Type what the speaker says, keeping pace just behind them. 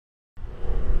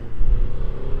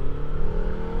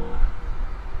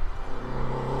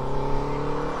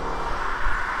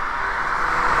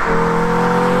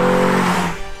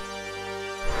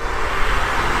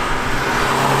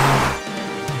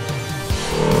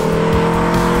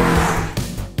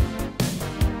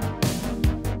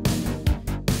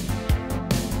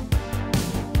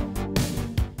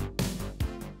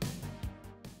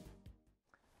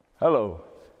Hello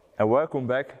and welcome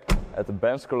back at the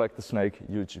Benz Collector Sneek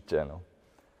YouTube channel.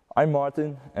 I'm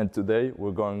Martin and today we're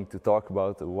going to talk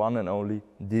about the one and only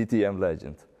DTM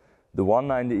legend, the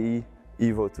 190E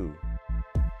EVO 2.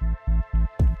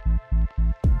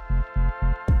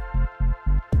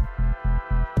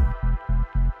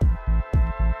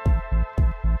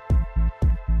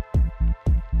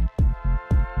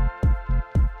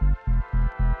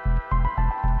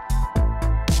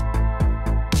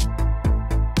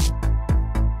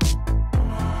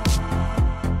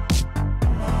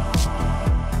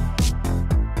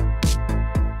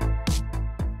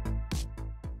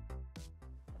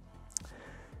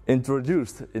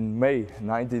 Introduced in May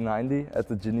 1990 at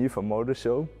the Geneva Motor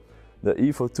Show, the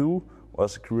EVO 2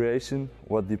 was a creation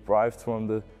what derived from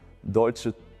the Deutsche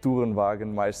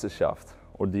Tourenwagenmeisterschaft,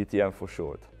 or DTM for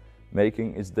short.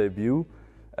 Making its debut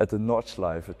at the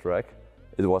Nordschleife track,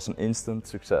 it was an instant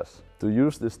success. To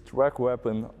use this track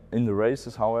weapon in the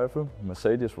races, however,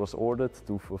 Mercedes was ordered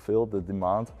to fulfill the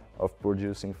demand of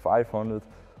producing 500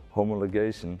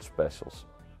 homologation specials.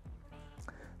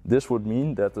 This would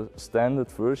mean that the standard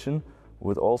version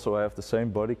would also have the same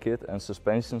body kit and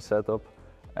suspension setup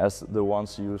as the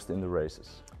ones used in the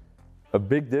races. A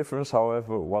big difference,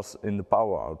 however, was in the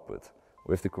power output,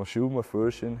 with the consumer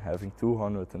version having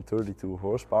 232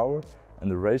 horsepower and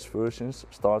the race versions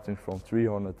starting from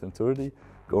 330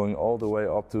 going all the way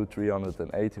up to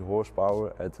 380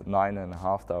 horsepower at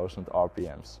 9,500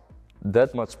 RPMs.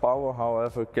 That much power,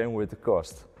 however, came with a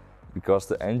cost, because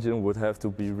the engine would have to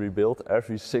be rebuilt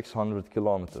every 600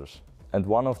 kilometers. And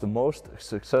one of the most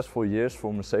successful years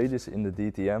for Mercedes in the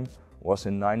DTM was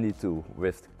in '92,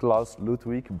 with Klaus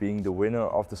Ludwig being the winner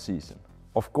of the season.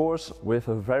 Of course, with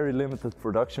a very limited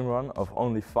production run of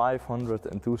only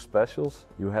 502 specials,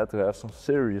 you had to have some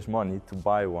serious money to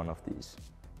buy one of these.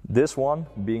 This one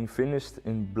being finished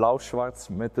in Blau-Schwarz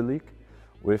metallic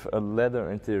with a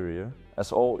leather interior,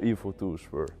 as all EVO 2s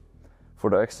were, for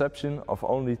the exception of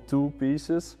only two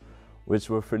pieces which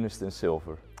were finished in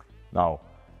silver. Now,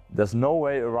 there's no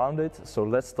way around it, so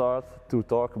let's start to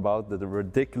talk about the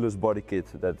ridiculous body kit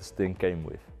that this thing came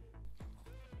with.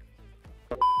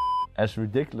 As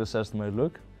ridiculous as it may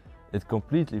look, it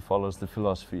completely follows the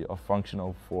philosophy of function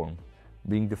over form,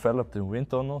 being developed in wind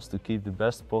tunnels to keep the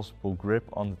best possible grip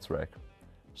on the track.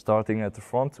 Starting at the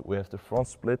front, we have the front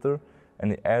splitter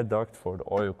and the air duct for the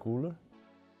oil cooler.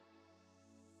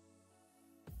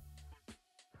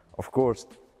 Of course,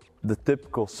 the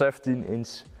typical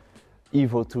 17-inch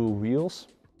EVO 2 wheels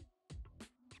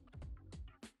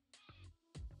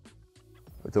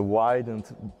with the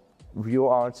widened wheel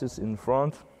arches in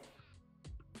front,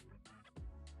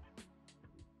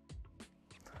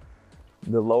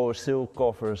 the lower sill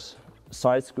covers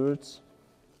side skirts,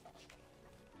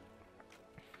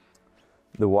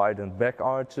 the widened back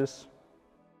arches,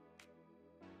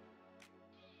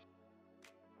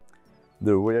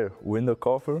 the rear window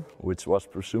cover, which was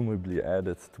presumably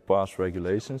added to pass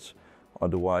regulations,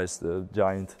 otherwise the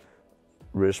giant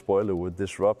rear spoiler would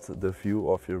disrupt the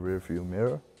view of your rear view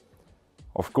mirror.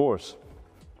 Of course,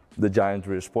 the giant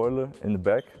rear spoiler in the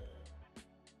back.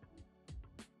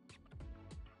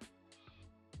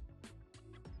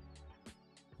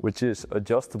 Which is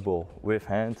adjustable with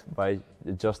hand by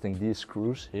adjusting these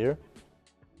screws here.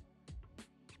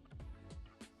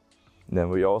 Then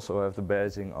we also have the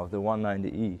badging of the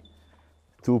 190E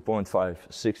 2.5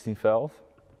 16 valve.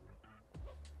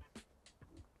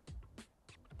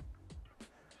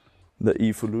 The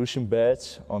Evolution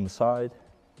badge on the side.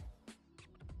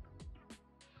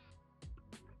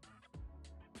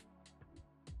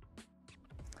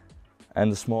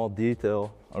 And a small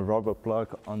detail, a rubber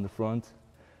plug on the front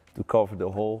to cover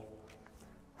the hole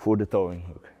for the towing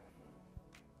hook.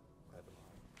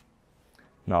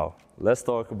 Now, let's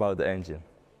talk about the engine.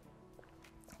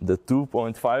 The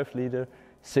 2.5 liter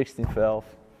 16 valve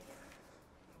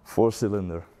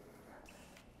 4-cylinder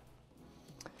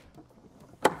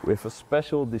with a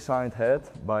special designed head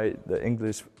by the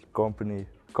English company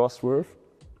Cosworth,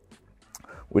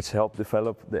 which helped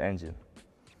develop the engine.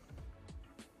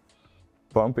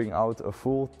 Pumping out a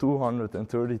full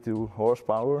 232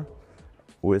 horsepower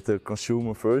with the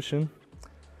consumer version,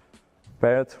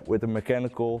 paired with a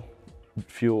mechanical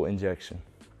fuel injection.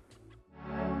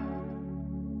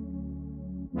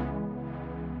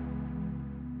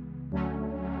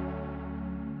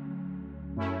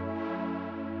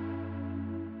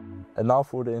 And now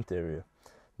for the interior.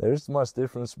 There isn't much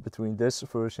difference between this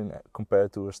version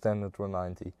compared to a standard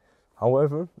 190.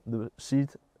 However, the seat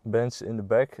bench in the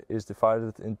back is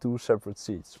divided in two separate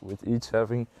seats, with each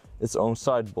having its own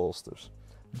side bolsters.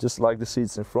 Just like the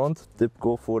seats in front,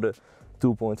 typical for the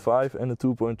 2.5 and a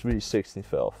 2.3 16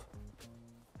 valve.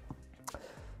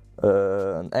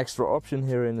 An extra option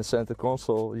here in the center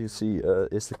console you see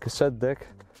is the cassette deck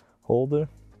holder.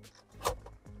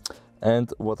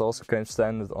 And what also came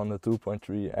standard on the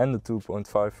 2.3 and the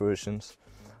 2.5 versions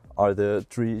are the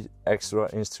 3 extra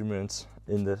instruments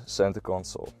in the center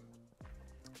console.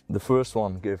 The first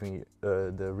one giving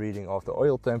the reading of the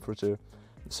oil temperature,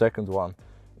 the second one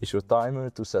is your timer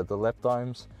to set the lap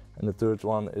times, and the third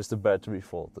one is the battery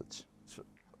voltage. So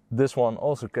this one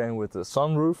also came with a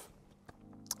sunroof.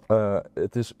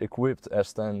 It is equipped as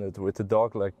standard with the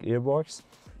dog-leg gearbox.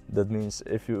 That means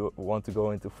if you want to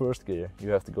go into first gear, you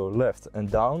have to go left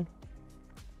and down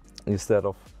instead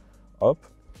of up.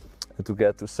 And to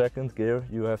get to second gear,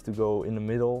 you have to go in the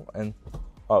middle and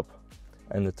up.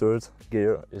 And the third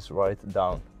gear is right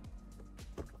down.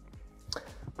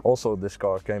 Also, this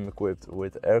car came equipped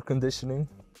with air conditioning.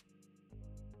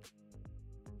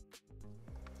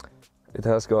 It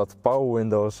has got power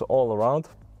windows all around,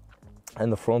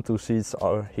 and the front 2 seats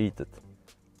are heated.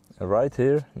 And right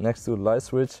here, next to the light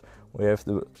switch, we have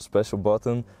the special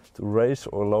button to raise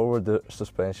or lower the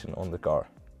suspension on the car.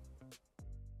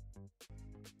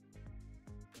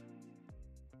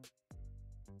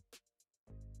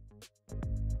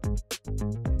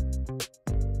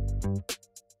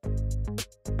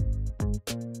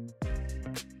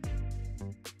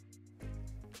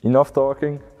 Enough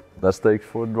talking, let's take it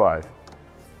for a drive.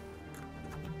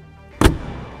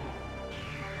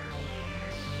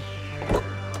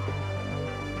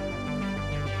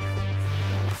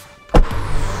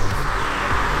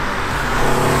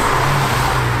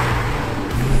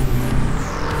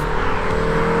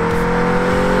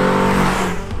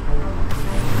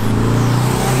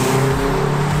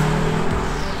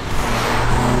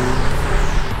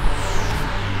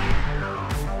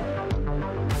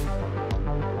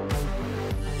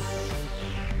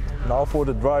 Now for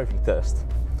the driving test.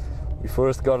 We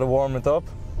first gotta warm it up,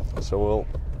 so we'll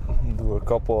do a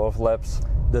couple of laps.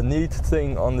 The neat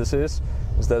thing on this is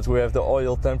that we have the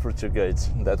oil temperature gauge.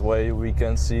 That way we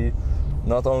can see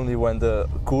not only when the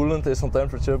coolant is on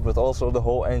temperature, but also the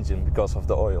whole engine because of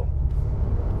the oil.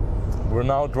 We're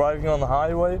now driving on the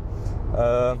highway.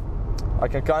 I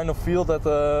can kind of feel that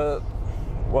the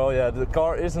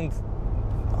car isn't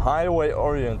highway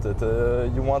oriented.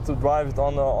 You want to drive it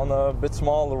on a bit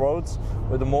smaller roads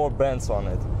with more bends on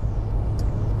it.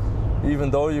 Even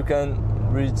though you can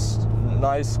reach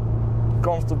nice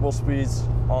comfortable speeds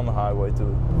on the highway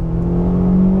too.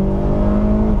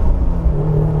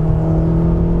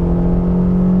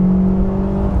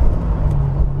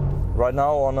 Right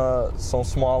now on some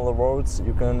smaller roads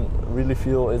you can really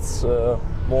feel it's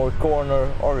more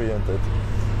corner oriented.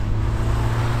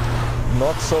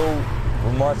 Not so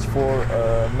much for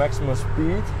maximum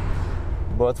speed,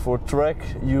 but for track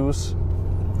use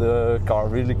the car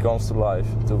really comes to life,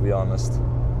 to be honest.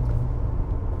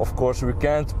 Of course we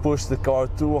can't push the car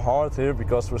too hard here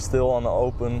because we're still on an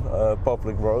open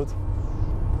public road,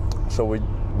 so we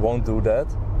won't do that,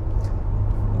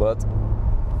 but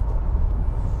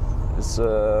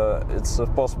it's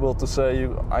possible to say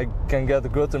I can get a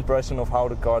good impression of how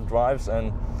the car drives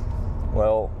and,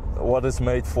 well, what it's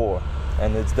made for.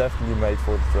 And it's definitely made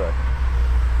for the track.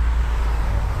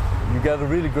 You get a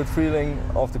really good feeling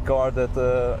of the car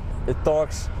that it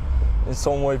talks in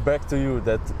some way back to you,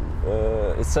 that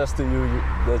it says to you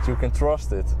that you can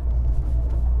trust it.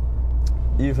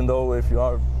 Even though if you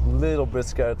are a little bit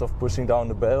scared of pushing down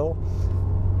the pedal,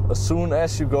 as soon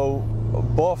as you go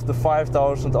above the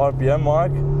 5,000 RPM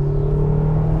mark,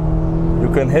 you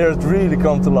can hear it really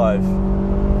come to life.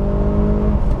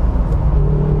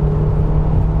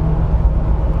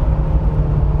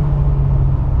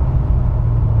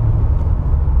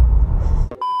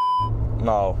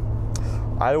 Now,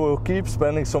 I will keep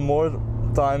spending some more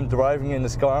time driving in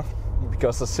this car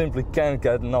because I simply can't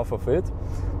get enough of it.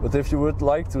 But if you would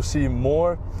like to see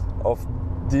more of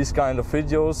these kind of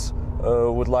videos,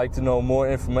 would like to know more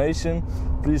information,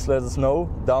 please let us know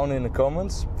down in the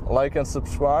comments. Like and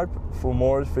subscribe for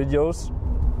more videos,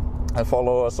 and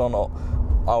follow us on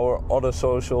our other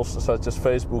socials such as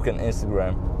Facebook and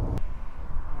Instagram.